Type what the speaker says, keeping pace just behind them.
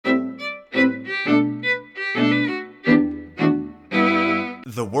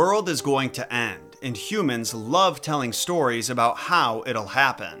The world is going to end, and humans love telling stories about how it'll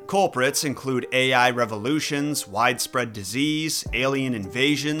happen. Culprits include AI revolutions, widespread disease, alien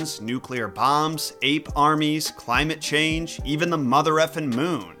invasions, nuclear bombs, ape armies, climate change, even the mother effing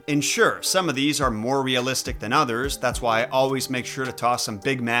moon. And sure, some of these are more realistic than others, that's why I always make sure to toss some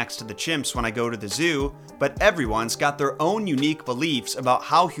Big Macs to the chimps when I go to the zoo, but everyone's got their own unique beliefs about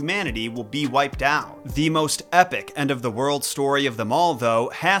how humanity will be wiped out. The most epic end-of-the-world story of them all, though,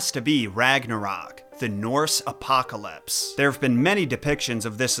 has to be Ragnarok, the Norse apocalypse. There have been many depictions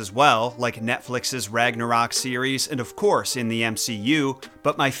of this as well, like Netflix's Ragnarok series and of course in the MCU,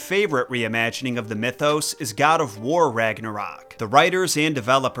 but my favorite reimagining of the mythos is God of War Ragnarok. The writers and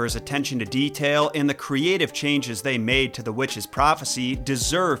developers' attention to detail and the creative changes they made to the witch's prophecy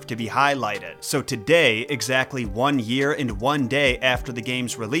deserve to be highlighted. So today, exactly 1 year and 1 day after the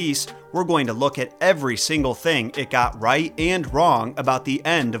game's release, we're going to look at every single thing it got right and wrong about the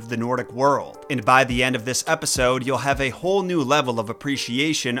end of the Nordic world. And by the end of this episode, you'll have a whole new level of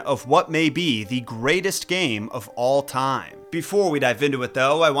appreciation of what may be the greatest game of all time. Before we dive into it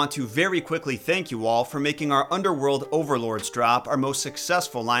though, I want to very quickly thank you all for making our Underworld Overlords drop our most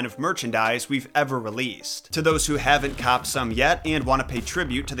successful line of merchandise we've ever released. To those who haven't copped some yet and want to pay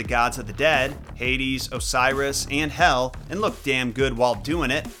tribute to the gods of the dead, Hades, Osiris, and Hell, and look damn good while doing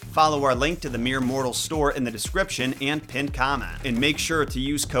it, follow our link to the Mere Mortal store in the description and pinned comment. And make sure to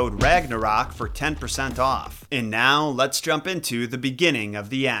use code RAGNAROK for 10% off. And now, let's jump into the beginning of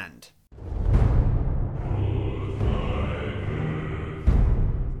the end.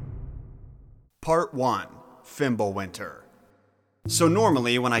 Part 1. Fimbulwinter. So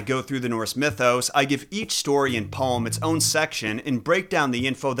normally, when I go through the Norse mythos, I give each story and poem its own section and break down the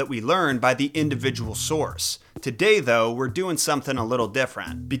info that we learn by the individual source. Today though, we're doing something a little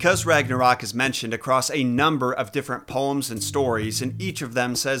different. Because Ragnarok is mentioned across a number of different poems and stories, and each of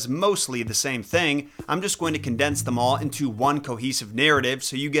them says mostly the same thing, I'm just going to condense them all into one cohesive narrative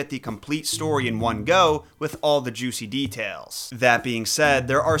so you get the complete story in one go with all the juicy details. That being said,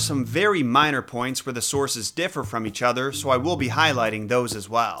 there are some very minor points where the sources differ from each other, so I will be highlighting those as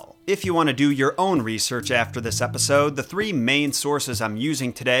well. If you want to do your own research after this episode, the three main sources I'm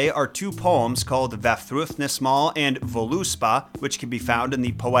using today are two poems called Vafthrûthnismal and Voluspa, which can be found in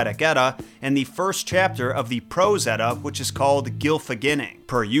the Poetic Edda, and the first chapter of the Prose Edda, which is called Gylfaginning.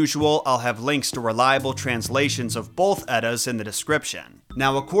 Per usual, I'll have links to reliable translations of both Eddas in the description.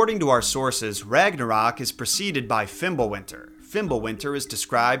 Now, according to our sources, Ragnarok is preceded by Fimbulwinter. Fimbulwinter is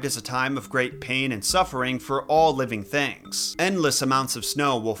described as a time of great pain and suffering for all living things. Endless amounts of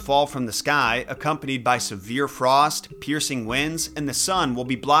snow will fall from the sky, accompanied by severe frost, piercing winds, and the sun will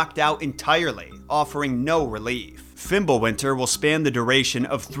be blocked out entirely, offering no relief. Fimbulwinter will span the duration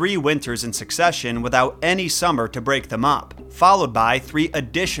of 3 winters in succession without any summer to break them up, followed by 3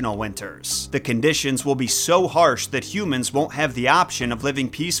 additional winters. The conditions will be so harsh that humans won't have the option of living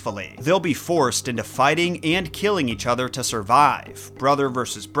peacefully. They'll be forced into fighting and killing each other to survive. Brother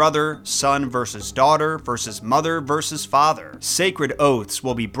versus brother, son versus daughter versus mother versus father. Sacred oaths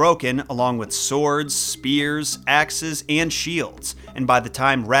will be broken along with swords, spears, axes, and shields, and by the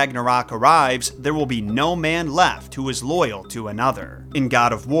time Ragnarok arrives, there will be no man left who is loyal to another. In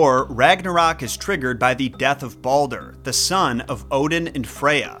God of War, Ragnarok is triggered by the death of Baldur, the son of Odin and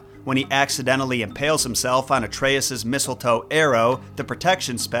Freya. When he accidentally impales himself on Atreus' mistletoe arrow, the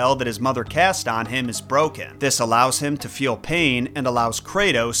protection spell that his mother cast on him is broken. This allows him to feel pain and allows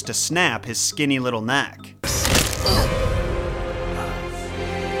Kratos to snap his skinny little neck.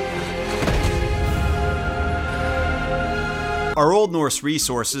 Our Old Norse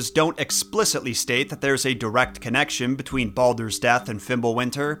resources don't explicitly state that there's a direct connection between Baldur's death and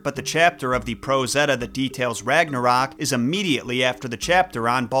Fimbulwinter, but the chapter of the Prose Edda that details Ragnarok is immediately after the chapter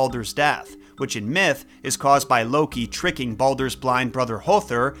on Baldur's death, which in myth is caused by Loki tricking Baldur's blind brother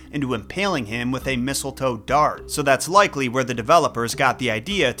Hother into impaling him with a mistletoe dart. So that's likely where the developers got the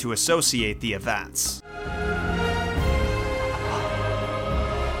idea to associate the events.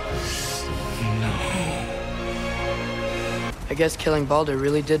 I guess killing Baldur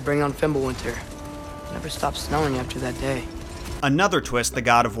really did bring on Fimbulwinter. It never stopped snowing after that day. Another twist the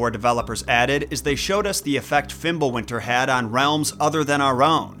God of War developers added is they showed us the effect Fimbulwinter had on realms other than our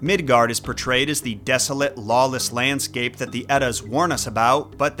own. Midgard is portrayed as the desolate, lawless landscape that the Eddas warn us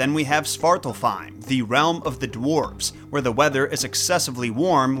about, but then we have Svartalfheim, the realm of the dwarves, where the weather is excessively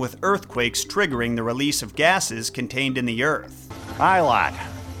warm with earthquakes triggering the release of gases contained in the earth. Aye, lad.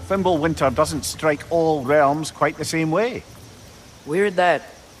 Fimbulwinter doesn't strike all realms quite the same way. Weird that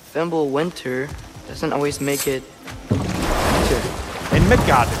Fimbulwinter doesn't always make it winter. In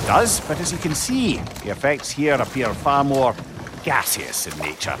Midgard it does, but as you can see, the effects here appear far more gaseous in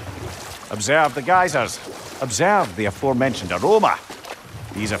nature. Observe the geysers. Observe the aforementioned aroma.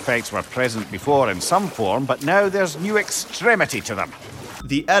 These effects were present before in some form, but now there's new extremity to them.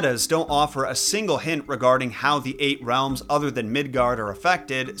 The Eddas don't offer a single hint regarding how the 8 realms other than Midgard are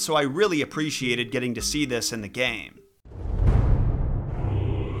affected, so I really appreciated getting to see this in the game.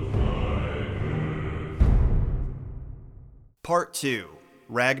 Part 2.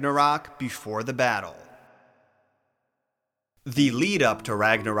 Ragnarok Before the Battle. The lead up to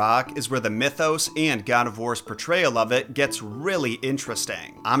Ragnarok is where the mythos and God of War's portrayal of it gets really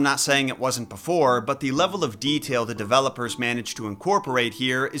interesting. I'm not saying it wasn't before, but the level of detail the developers managed to incorporate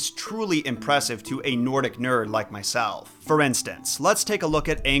here is truly impressive to a Nordic nerd like myself. For instance, let's take a look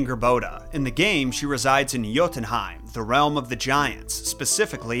at Angerboda. In the game, she resides in Jotunheim, the realm of the giants,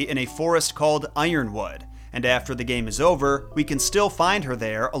 specifically in a forest called Ironwood. And after the game is over, we can still find her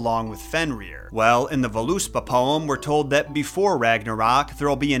there along with Fenrir. Well, in the Voluspa poem, we're told that before Ragnarok,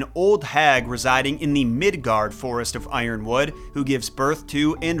 there'll be an old hag residing in the Midgard forest of Ironwood who gives birth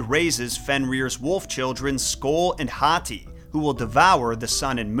to and raises Fenrir's wolf children Skoll and Hati, who will devour the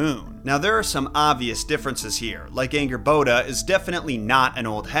sun and moon. Now there are some obvious differences here, like Angerboda is definitely not an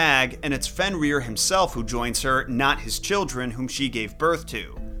old hag, and it's Fenrir himself who joins her, not his children whom she gave birth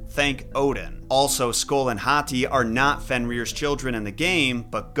to. Thank Odin. Also, Skoll and Hati are not Fenrir's children in the game,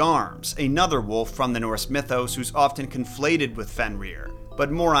 but Garms, another wolf from the Norse mythos who's often conflated with Fenrir,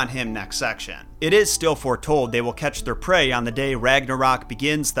 but more on him next section. It is still foretold they will catch their prey on the day Ragnarok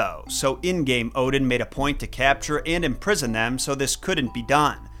begins though, so in-game Odin made a point to capture and imprison them so this couldn't be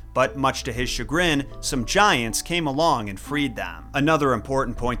done. But much to his chagrin, some giants came along and freed them. Another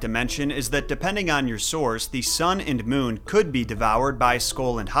important point to mention is that depending on your source, the sun and moon could be devoured by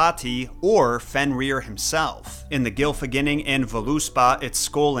Skoll and Hati, or Fenrir himself. In the Gylfaginning and Voluspa, it's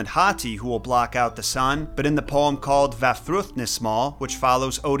Skoll and Hati who will block out the sun, but in the poem called Vafthrûthnismal, which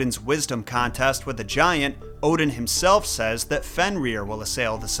follows Odin's wisdom contest with a giant, Odin himself says that Fenrir will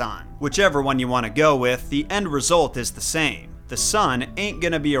assail the sun. Whichever one you want to go with, the end result is the same. The sun ain't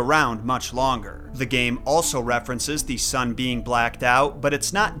gonna be around much longer. The game also references the sun being blacked out, but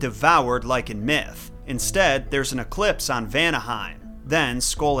it's not devoured like in myth. Instead, there's an eclipse on Vanaheim. Then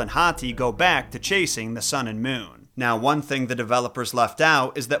Skoll and Hati go back to chasing the sun and moon. Now, one thing the developers left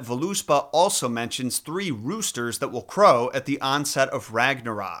out is that Voluspa also mentions 3 roosters that will crow at the onset of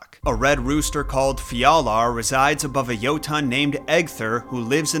Ragnarok. A red rooster called Fjalar resides above a Jotun named Egthur who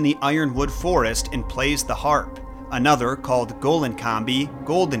lives in the Ironwood forest and plays the harp. Another, called Golenkambi,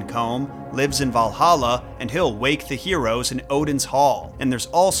 Goldencomb, lives in Valhalla, and he'll wake the heroes in Odin's Hall. And there's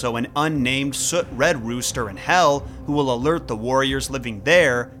also an unnamed soot red rooster in Hell who will alert the warriors living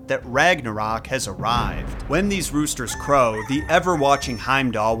there that Ragnarok has arrived. When these roosters crow, the ever-watching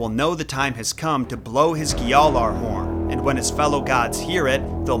Heimdall will know the time has come to blow his Gjallar horn, and when his fellow gods hear it,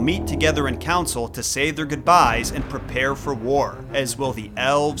 they'll meet together in council to say their goodbyes and prepare for war, as will the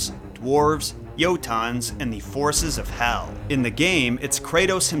elves, dwarves, Jotuns, and the forces of Hell. In the game, it's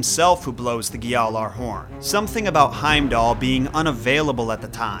Kratos himself who blows the Gjallar horn, something about Heimdall being unavailable at the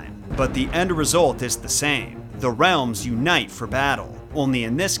time. But the end result is the same. The realms unite for battle. Only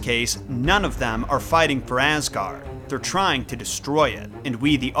in this case, none of them are fighting for Asgard. They're trying to destroy it, and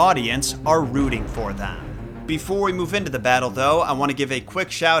we, the audience, are rooting for them. Before we move into the battle though, I want to give a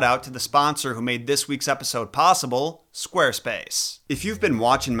quick shout out to the sponsor who made this week's episode possible, Squarespace. If you've been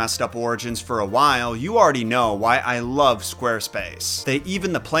watching Messed Up Origins for a while, you already know why I love Squarespace. They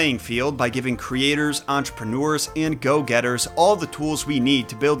even the playing field by giving creators, entrepreneurs, and go-getters all the tools we need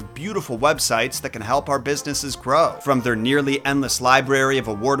to build beautiful websites that can help our businesses grow. From their nearly endless library of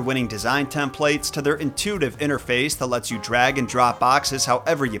award-winning design templates to their intuitive interface that lets you drag and drop boxes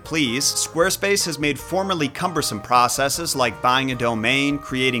however you please, Squarespace has made formerly cumbersome processes like buying a domain,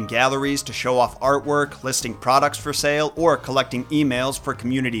 creating galleries to show off artwork, listing products for sale, or collecting emails for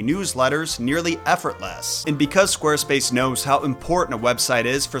community newsletters nearly effortless. And because Squarespace knows how important a website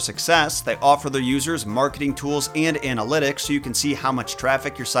is for success, they offer their users marketing tools and analytics so you can see how much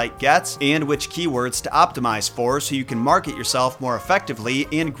traffic your site gets and which keywords to optimize for so you can market yourself more effectively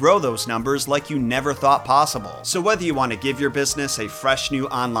and grow those numbers like you never thought possible. So whether you want to give your business a fresh new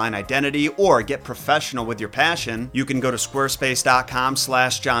online identity or get professional with your passion, you can go to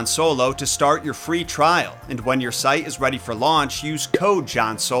squarespace.com/JohnSolo to start your free trial. And when your site is ready for launch, use code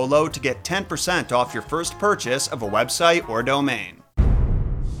JohnSolo to get 10% off your first purchase of a website or domain.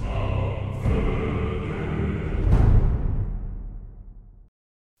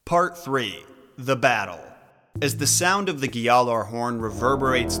 Part 3. The Battle. As the sound of the Gjallar horn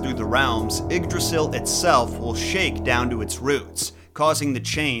reverberates through the realms, Yggdrasil itself will shake down to its roots, causing the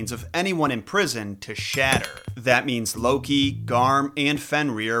chains of anyone in prison to shatter. That means Loki, Garm, and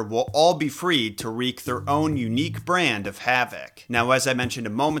Fenrir will all be freed to wreak their own unique brand of havoc. Now, as I mentioned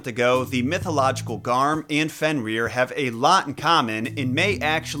a moment ago, the mythological Garm and Fenrir have a lot in common and may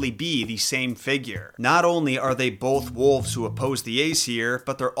actually be the same figure. Not only are they both wolves who oppose the Aesir,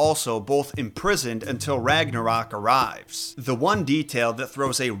 but they're also both imprisoned until Ragnarok arrives. The one detail that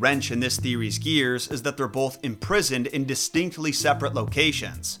throws a wrench in this theory's gears is that they're both imprisoned in distinctly separate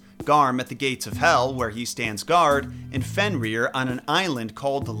locations. Garm at the gates of Hell, where he stands guard, and Fenrir on an island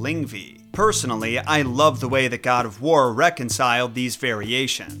called Lyngvi. Personally, I love the way that God of War reconciled these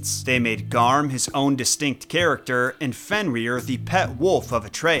variations. They made Garm his own distinct character, and Fenrir the pet wolf of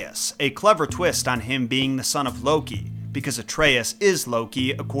Atreus, a clever twist on him being the son of Loki, because Atreus is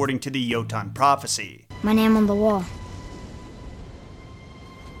Loki according to the Jotun prophecy. My name on the wall.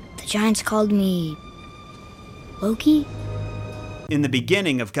 The giants called me Loki? In the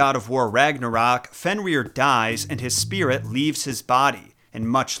beginning of God of War Ragnarok, Fenrir dies and his spirit leaves his body, and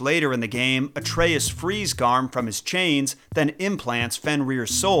much later in the game, Atreus frees Garm from his chains, then implants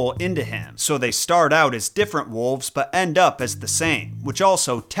Fenrir's soul into him. So they start out as different wolves but end up as the same, which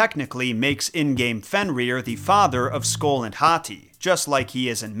also technically makes in-game Fenrir the father of Skoll and Hati, just like he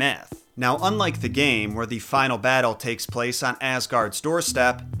is in myth. Now, unlike the game, where the final battle takes place on Asgard's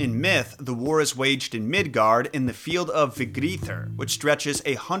doorstep, in myth, the war is waged in Midgard in the field of Vigrithr, which stretches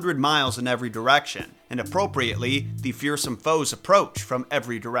 100 miles in every direction, and appropriately, the fearsome foes approach from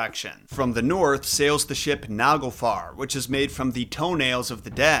every direction. From the north sails the ship Naglfar, which is made from the toenails of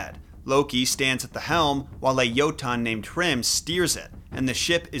the dead. Loki stands at the helm, while a Jotun named Hrym steers it, and the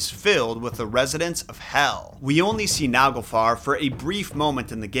ship is filled with the residents of Hell. We only see Naglfar for a brief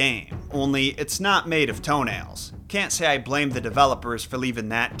moment in the game, only it's not made of toenails. Can't say I blame the developers for leaving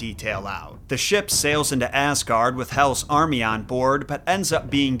that detail out. The ship sails into Asgard with Hell's army on board, but ends up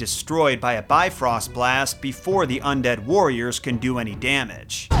being destroyed by a Bifrost blast before the undead warriors can do any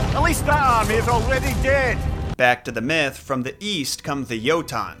damage. At least that army is already dead! Back to the myth, from the east come the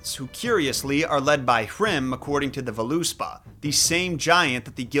Jotuns, who curiously are led by Hrym according to the Voluspa, the same giant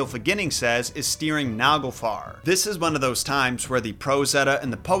that the Gylfaginning says is steering Naglfar. This is one of those times where the prose edda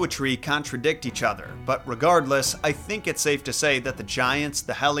and the poetry contradict each other, but regardless, I think it's safe to say that the giants,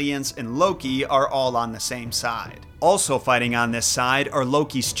 the Hellions, and Loki are all on the same side. Also fighting on this side are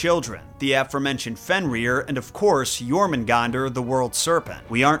Loki's children, the aforementioned Fenrir, and of course Jormungandr, the world serpent.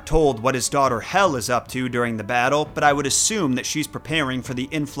 We aren't told what his daughter Hel is up to during the battle, but I would assume that she's preparing for the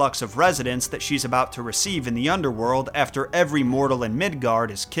influx of residents that she's about to receive in the underworld after every mortal in Midgard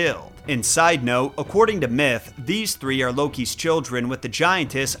is killed. And side note, according to myth, these three are Loki's children, with the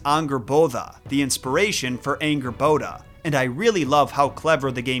giantess Angerboda, the inspiration for Angerboda. And I really love how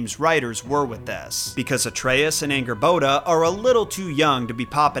clever the game's writers were with this, because Atreus and Angerboda are a little too young to be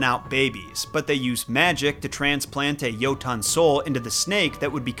popping out babies, but they use magic to transplant a Jotun soul into the snake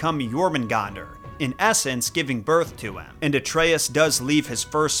that would become Jormungandr, in essence giving birth to him. And Atreus does leave his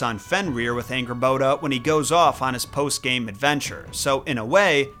first son Fenrir with Angerboda when he goes off on his post-game adventure, so in a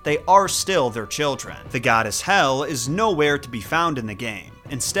way, they are still their children. The goddess Hel is nowhere to be found in the game.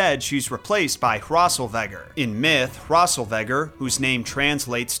 Instead, she's replaced by Hrosselveggr. In myth, Hrosselveggr, whose name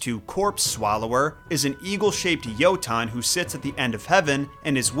translates to corpse swallower, is an eagle-shaped Jotun who sits at the end of heaven,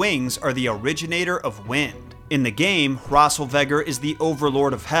 and his wings are the originator of wind. In the game, Hrosselveggr is the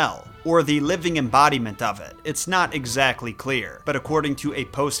overlord of Hell, or the living embodiment of it. It's not exactly clear, but according to a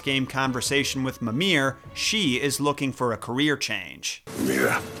post-game conversation with Mimir, she is looking for a career change.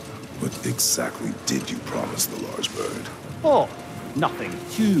 Mimir, what exactly did you promise the large bird? Oh, nothing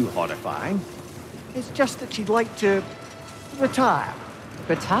too horrifying. It's just that she'd like to retire.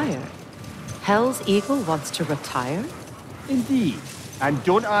 Retire? Hell's Eagle wants to retire? Indeed. And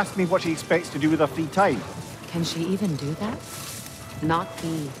don't ask me what she expects to do with her free time. Can she even do that? Not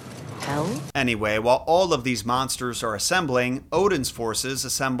be Hell? Anyway, while all of these monsters are assembling, Odin's forces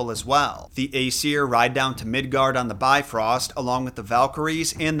assemble as well. The Aesir ride down to Midgard on the Bifrost, along with the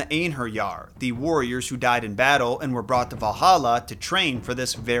Valkyries and the Einherjar, the warriors who died in battle and were brought to Valhalla to train for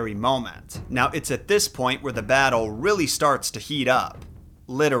this very moment. Now, it's at this point where the battle really starts to heat up.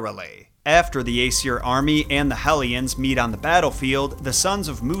 Literally. After the Aesir army and the Hellions meet on the battlefield, the sons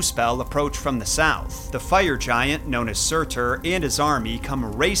of Muspel approach from the south. The fire giant, known as Surtur, and his army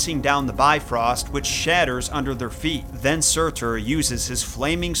come racing down the Bifrost, which shatters under their feet. Then Surtur uses his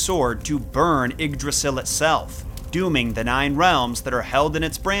flaming sword to burn Yggdrasil itself, dooming the 9 realms that are held in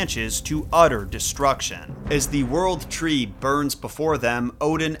its branches to utter destruction. As the world tree burns before them,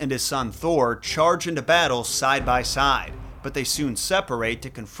 Odin and his son Thor charge into battle side by side. but they soon separate to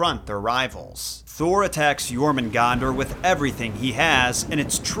confront their rivals. Thor attacks Jormungandr with everything he has, and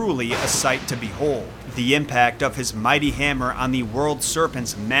it's truly a sight to behold. The impact of his mighty hammer on the World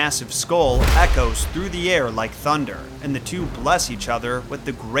Serpent's massive skull echoes through the air like thunder, and the two bless each other with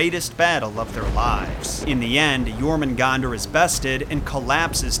the greatest battle of their lives. In the end, Jormungandr is bested and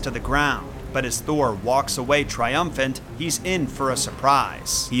collapses to the ground. But as Thor walks away triumphant, he's in for a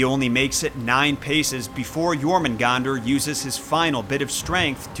surprise. He only makes it 9 paces before Jormungandr uses his final bit of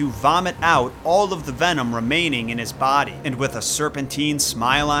strength to vomit out all of the venom remaining in his body. And with a serpentine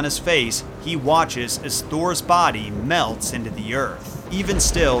smile on his face, he watches as Thor's body melts into the earth. Even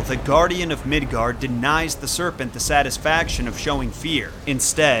still, the Guardian of Midgard denies the serpent the satisfaction of showing fear.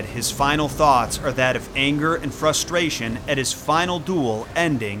 Instead, his final thoughts are that of anger and frustration at his final duel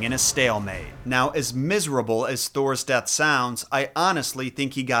ending in a stalemate. Now, as miserable as Thor's death sounds, I honestly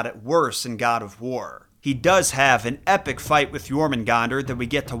think he got it worse in God of War. He does have an epic fight with Jormungandr that we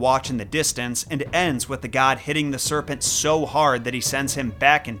get to watch in the distance, and ends with the god hitting the serpent so hard that he sends him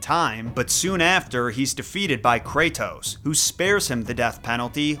back in time, but soon after he's defeated by Kratos, who spares him the death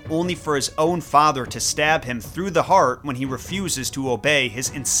penalty only for his own father to stab him through the heart when he refuses to obey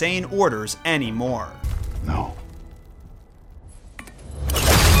his insane orders anymore. No.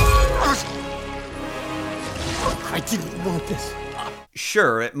 I didn't want this.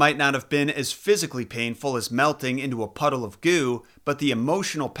 Sure, it might not have been as physically painful as melting into a puddle of goo, but the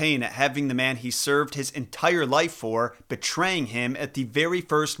emotional pain at having the man he served his entire life for betraying him at the very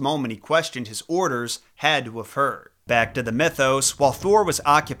first moment he questioned his orders had to have hurt. Back to the mythos, while Thor was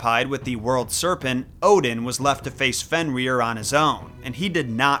occupied with the World Serpent, Odin was left to face Fenrir on his own, and he did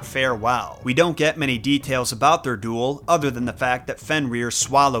not fare well. We don't get many details about their duel, other than the fact that Fenrir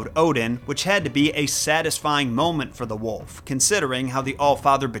swallowed Odin, which had to be a satisfying moment for the wolf, considering how the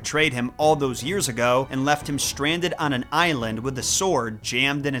Allfather betrayed him all those years ago and left him stranded on an island with a sword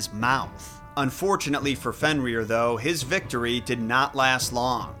jammed in his mouth. Unfortunately for Fenrir, though, his victory did not last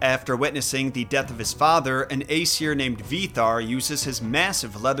long. After witnessing the death of his father, an Aesir named Vithar uses his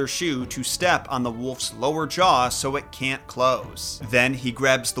massive leather shoe to step on the wolf's lower jaw so it can't close. Then he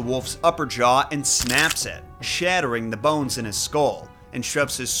grabs the wolf's upper jaw and snaps it, shattering the bones in his skull, and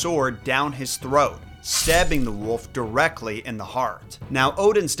shoves his sword down his throat, stabbing the wolf directly in the heart. Now,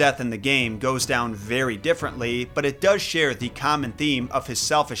 Odin's death in the game goes down very differently, but it does share the common theme of his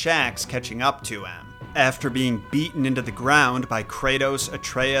selfish acts catching up to him. After being beaten into the ground by Kratos,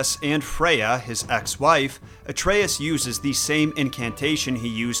 Atreus, and Freya, his ex-wife, Atreus uses the same incantation he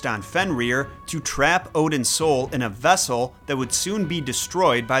used on Fenrir to trap Odin's soul in a vessel that would soon be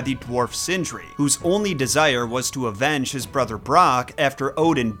destroyed by the dwarf Sindri, whose only desire was to avenge his brother Brock after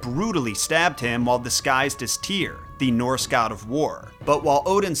Odin brutally stabbed him while disguised as Tyr, the Norse god of war. But while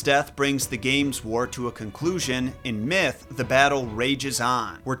Odin's death brings the game's war to a conclusion, in myth, the battle rages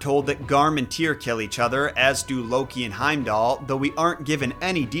on. We're told that Garm and Tyr kill each other, as do Loki and Heimdall, though we aren't given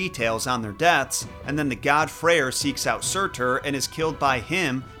any details on their deaths, and then the god Freyr seeks out Surtur and is killed by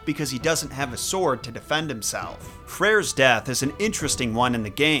him because he doesn't have a sword to defend himself. Freyr's death is an interesting one in the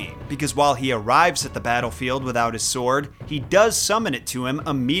game, because while he arrives at the battlefield without his sword, he does summon it to him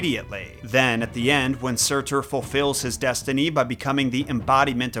immediately. Then, at the end, when Surtur fulfills his destiny by becoming the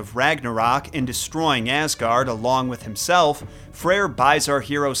embodiment of Ragnarok and destroying Asgard along with himself, Freyr buys our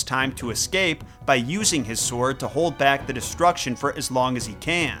heroes time to escape by using his sword to hold back the destruction for as long as he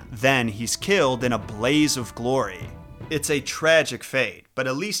can. Then he's killed in a blaze of glory. It's a tragic fate, but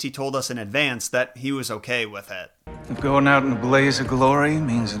at least he told us in advance that he was okay with it. If going out in a blaze of glory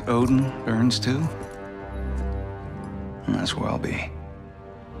means that Odin burns too, that's where I'll be.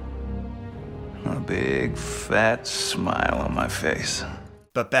 A big, fat smile on my face.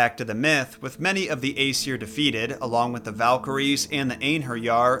 But back to the myth, with many of the Aesir defeated, along with the Valkyries and the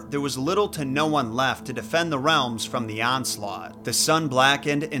Einherjar, there was little to no one left to defend the realms from the onslaught. The sun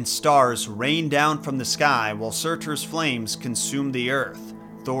blackened and stars rained down from the sky while Surtur's flames consumed the earth.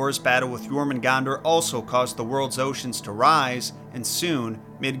 Thor's battle with Jormungandr also caused the world's oceans to rise, and soon,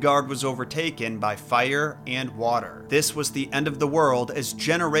 Midgard was overtaken by fire and water. This was the end of the world as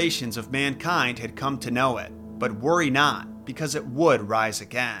generations of mankind had come to know it. But worry not, because it would rise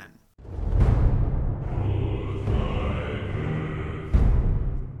again.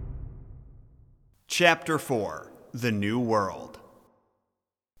 Chapter 4: The New World.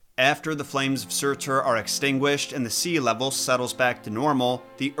 After the flames of Surtur are extinguished and the sea level settles back to normal,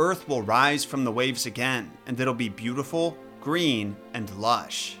 the earth will rise from the waves again, and it'll be beautiful, green, and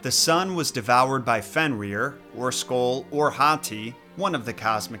lush. The sun was devoured by Fenrir, or Skoll, or Hati, one of the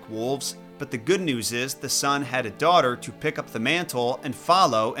cosmic wolves, but the good news is the sun had a daughter to pick up the mantle and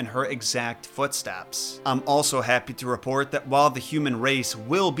follow in her exact footsteps. I'm also happy to report that while the human race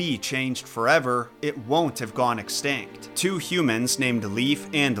will be changed forever, it won't have gone extinct. Two humans named Leaf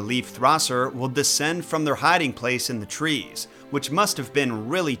and Leaf Throsser will descend from their hiding place in the trees, which must have been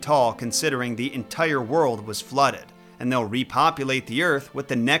really tall considering the entire world was flooded, and they'll repopulate the Earth with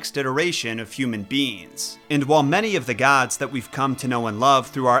the next iteration of human beings. And while many of the gods that we've come to know and love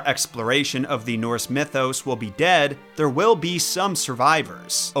through our exploration of the Norse mythos will be dead, there will be some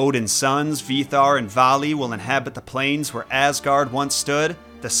survivors. Odin's sons, Vithar and Vali, will inhabit the plains where Asgard once stood.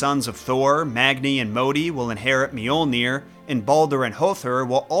 The sons of Thor, Magni and Modi, will inherit Mjolnir, and Baldur and Hothur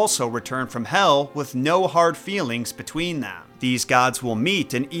will also return from Hel with no hard feelings between them. These gods will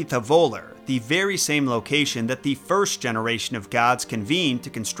meet in Ithavolur, the very same location that the first generation of gods convened to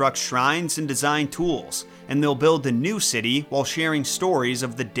construct shrines and design tools, and they'll build a new city while sharing stories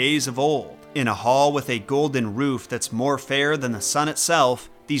of the days of old. In a hall with a golden roof that's more fair than the sun itself,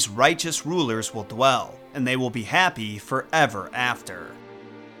 these righteous rulers will dwell, and they will be happy forever after.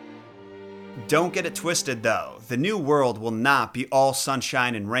 Don't get it twisted though, the new world will not be all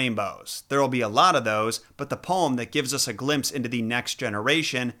sunshine and rainbows. There will be a lot of those, but the poem that gives us a glimpse into the next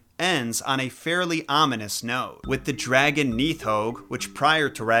generation ends on a fairly ominous note, with the dragon Nidhogg, which prior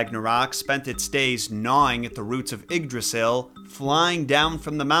to Ragnarok spent its days gnawing at the roots of Yggdrasil, flying down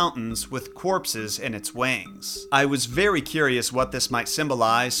from the mountains with corpses in its wings. I was very curious what this might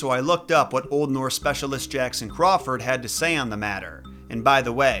symbolize, so I looked up what Old Norse specialist Jackson Crawford had to say on the matter. And by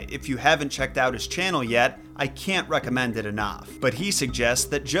the way, if you haven't checked out his channel yet, I can't recommend it enough. But he suggests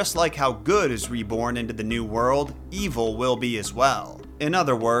that just like how good is reborn into the new world, evil will be as well. In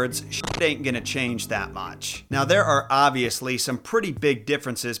other words, shit ain't gonna change that much. Now there are obviously some pretty big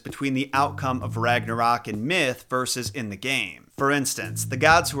differences between the outcome of Ragnarok in myth versus in the game. For instance, the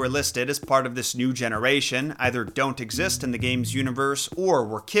gods who are listed as part of this new generation either don't exist in the game's universe or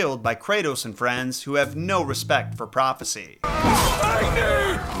were killed by Kratos and friends who have no respect for prophecy. No!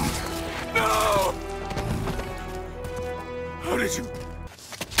 How did you...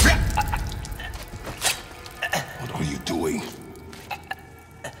 What are you doing?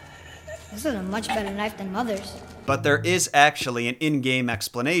 This is a much better knife than Mother's. But there is actually an in-game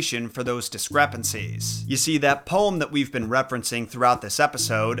explanation for those discrepancies. You see, that poem that we've been referencing throughout this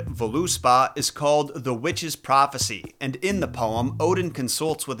episode, Voluspa, is called The Witch's Prophecy, and in the poem, Odin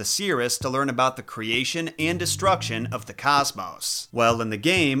consults with a seeress to learn about the creation and destruction of the cosmos. Well, in the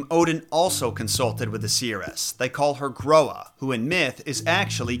game, Odin also consulted with a seeress. They call her Groa, who in myth is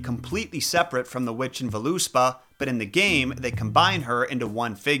actually completely separate from the witch in Voluspa, but in the game, they combine her into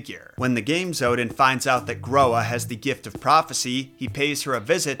one figure. When the game's Odin finds out that Groa has the gift of prophecy, he pays her a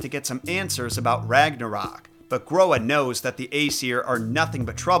visit to get some answers about Ragnarok. But Groa knows that the Aesir are nothing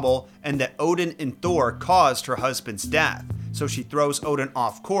but trouble, and that Odin and Thor caused her husband's death, so she throws Odin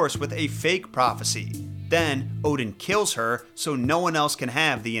off course with a fake prophecy. Then, Odin kills her, so no one else can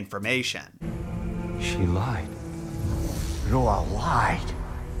have the information. She lied. Groa lied.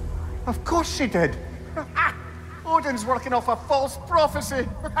 Of course she did. Odin's working off a false prophecy.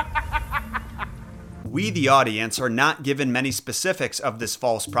 We, the audience, are not given many specifics of this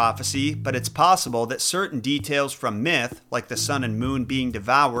false prophecy, but it's possible that certain details from myth, like the sun and moon being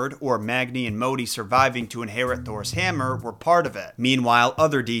devoured or Magni and Modi surviving to inherit Thor's hammer, were part of it. Meanwhile,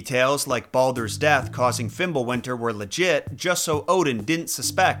 other details, like Baldur's death causing Fimbulwinter, were legit, just so Odin didn't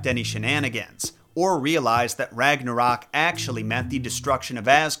suspect any shenanigans, or realize that Ragnarok actually meant the destruction of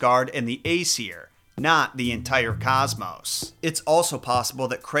Asgard and the Aesir, not the entire cosmos. It's also possible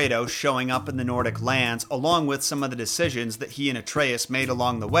that Kratos showing up in the Nordic lands, along with some of the decisions that he and Atreus made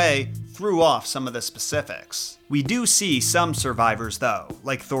along the way, threw off some of the specifics. We do see some survivors though,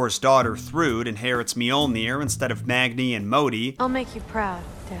 like Thor's daughter Thrud inherits Mjolnir instead of Magni and Modi. I'll make you proud,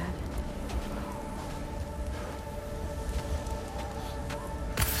 Dad.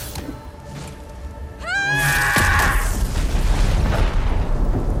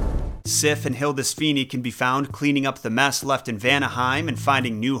 Sif and Hildisvini can be found cleaning up the mess left in Vanaheim and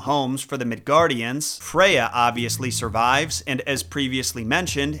finding new homes for the Midgardians. Freya obviously survives, and as previously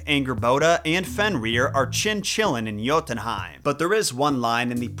mentioned, Angerboda and Fenrir are chin-chillin' in Jotunheim. But there is one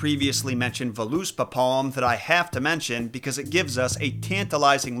line in the previously mentioned Voluspa poem that I have to mention because it gives us a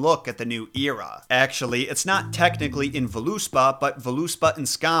tantalizing look at the new era. Actually, it's not technically in Voluspa, but Voluspa in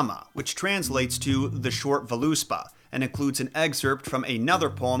Skama, which translates to the short Voluspa, and includes an excerpt from another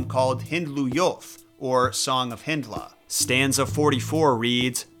poem called Hindlu Yoth, or Song of Hindla. Stanza 44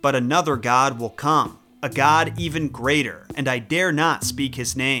 reads, "But another god will come, a god even greater, and I dare not speak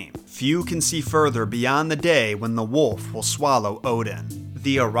his name. Few can see further beyond the day when the wolf will swallow Odin.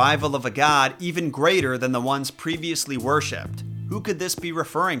 The arrival of a god even greater than the ones previously worshipped. Who could this be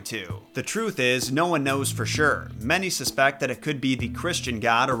referring to? The truth is, no one knows for sure. Many suspect that it could be the Christian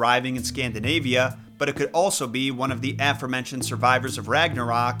god arriving in Scandinavia, but it could also be one of the aforementioned survivors of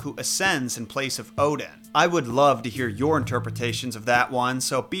Ragnarok who ascends in place of Odin. I would love to hear your interpretations of that one,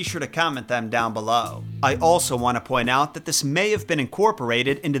 so be sure to comment them down below. I also want to point out that this may have been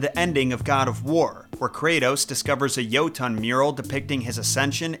incorporated into the ending of God of War, where Kratos discovers a Jotun mural depicting his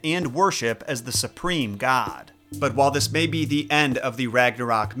ascension and worship as the supreme god. But while this may be the end of the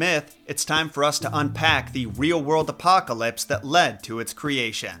Ragnarok myth, it's time for us to unpack the real-world apocalypse that led to its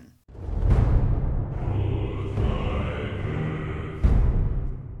creation.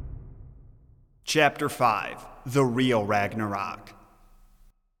 Chapter 5. The Real Ragnarok.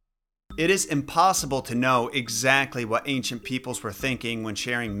 It is impossible to know exactly what ancient peoples were thinking when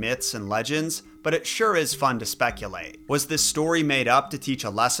sharing myths and legends, but it sure is fun to speculate. Was this story made up to teach a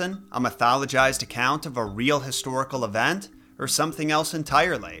lesson, a mythologized account of a real historical event, or something else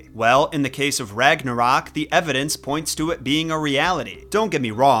entirely? Well, in the case of Ragnarok, the evidence points to it being a reality. Don't get me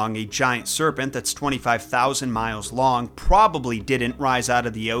wrong, a giant serpent that's 25,000 miles long probably didn't rise out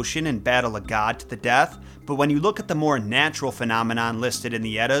of the ocean and battle a god to the death, but when you look at the more natural phenomenon listed in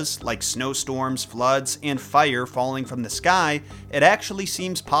the Eddas, like snowstorms, floods, and fire falling from the sky, it actually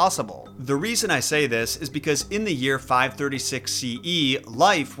seems possible. The reason I say this is because in the year 536 CE,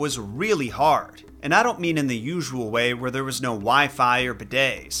 life was really hard. And I don't mean in the usual way where there was no Wi-Fi or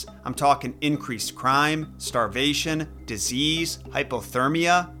bidets. I'm talking increased crime, starvation, disease,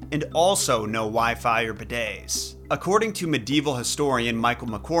 hypothermia, and also no Wi-Fi or bidets. According to medieval historian Michael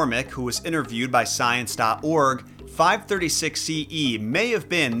McCormick, who was interviewed by Science.org, 536 CE may have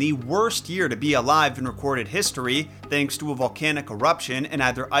been the worst year to be alive in recorded history, thanks to a volcanic eruption in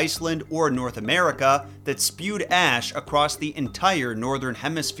either Iceland or North America that spewed ash across the entire northern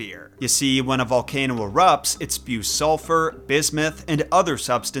hemisphere. You see, when a volcano erupts, it spews sulfur, bismuth, and other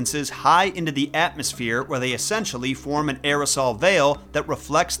substances high into the atmosphere where they essentially form an aerosol veil that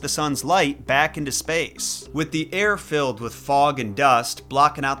reflects the sun's light back into space. With the air filled with fog and dust,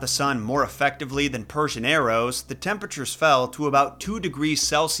 blocking out the sun more effectively than Persian arrows, the temperatures fell to about 2 degrees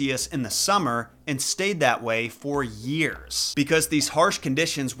Celsius in the summer and stayed that way for years. Because these harsh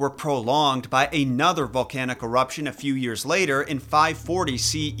conditions were prolonged by another volcanic eruption a few years later in 540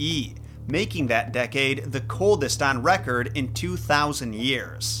 CE, making that decade the coldest on record in 2,000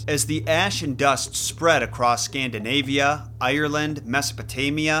 years. As the ash and dust spread across Scandinavia, Ireland,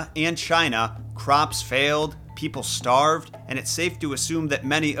 Mesopotamia, and China, crops failed, people starved, and it's safe to assume that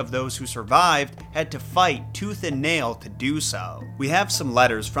many of those who survived had to fight tooth and nail to do so. We have some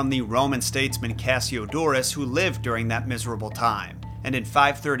letters from the Roman statesman Cassiodorus who lived during that miserable time, and in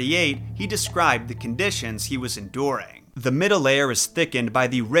 538 he described the conditions he was enduring. The middle air is thickened by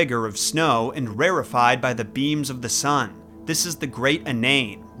the rigor of snow and rarefied by the beams of the sun. This is the great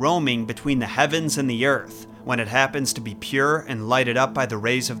inane, roaming between the heavens and the earth. When it happens to be pure and lighted up by the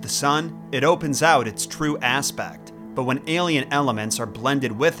rays of the sun, it opens out its true aspect. But when alien elements are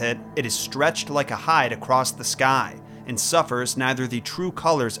blended with it, it is stretched like a hide across the sky, and suffers neither the true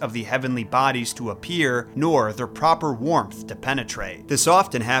colors of the heavenly bodies to appear, nor their proper warmth to penetrate. This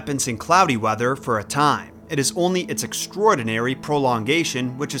often happens in cloudy weather for a time. It is only its extraordinary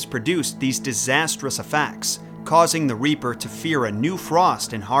prolongation which has produced these disastrous effects, causing the reaper to fear a new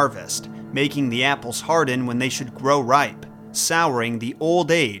frost in harvest, making the apples harden when they should grow ripe, souring the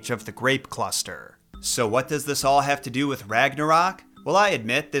old age of the grape cluster. So what does this all have to do with Ragnarok? Well, I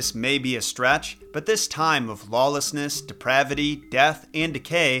admit this may be a stretch, but this time of lawlessness, depravity, death, and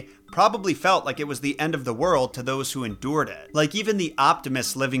decay probably felt like it was the end of the world to those who endured it. Like even the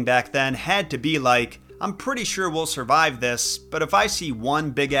optimists living back then had to be like, I'm pretty sure we'll survive this, but if I see one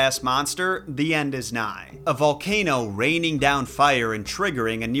big-ass monster, the end is nigh. A volcano raining down fire and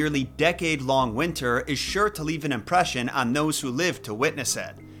triggering a nearly decade-long winter is sure to leave an impression on those who live to witness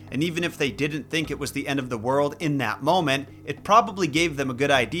it. And even if they didn't think it was the end of the world in that moment, it probably gave them a good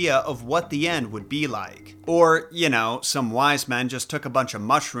idea of what the end would be like. Or, you know, some wise men just took a bunch of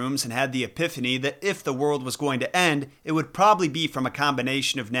mushrooms and had the epiphany that if the world was going to end, it would probably be from a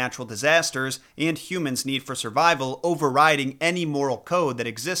combination of natural disasters and humans' need for survival overriding any moral code that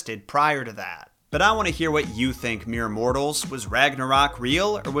existed prior to that. But I want to hear what you think, mere mortals. Was Ragnarok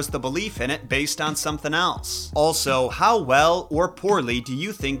real, or was the belief in it based on something else? Also, how well or poorly do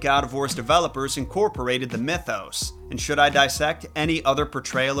you think God of War's developers incorporated the mythos? And should I dissect any other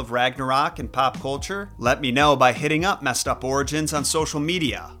portrayal of Ragnarok in pop culture? Let me know by hitting up Messed Up Origins on social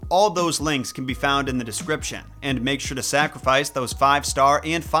media. All those links can be found in the description, and make sure to sacrifice those 5-star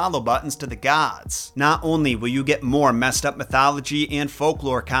and follow buttons to the gods. Not only will you get more messed up mythology and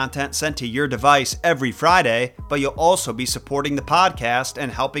folklore content sent to your device every Friday, but you'll also be supporting the podcast and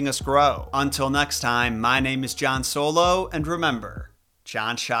helping us grow. Until next time, my name is John Solo, and remember,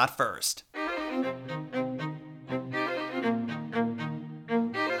 John shot first.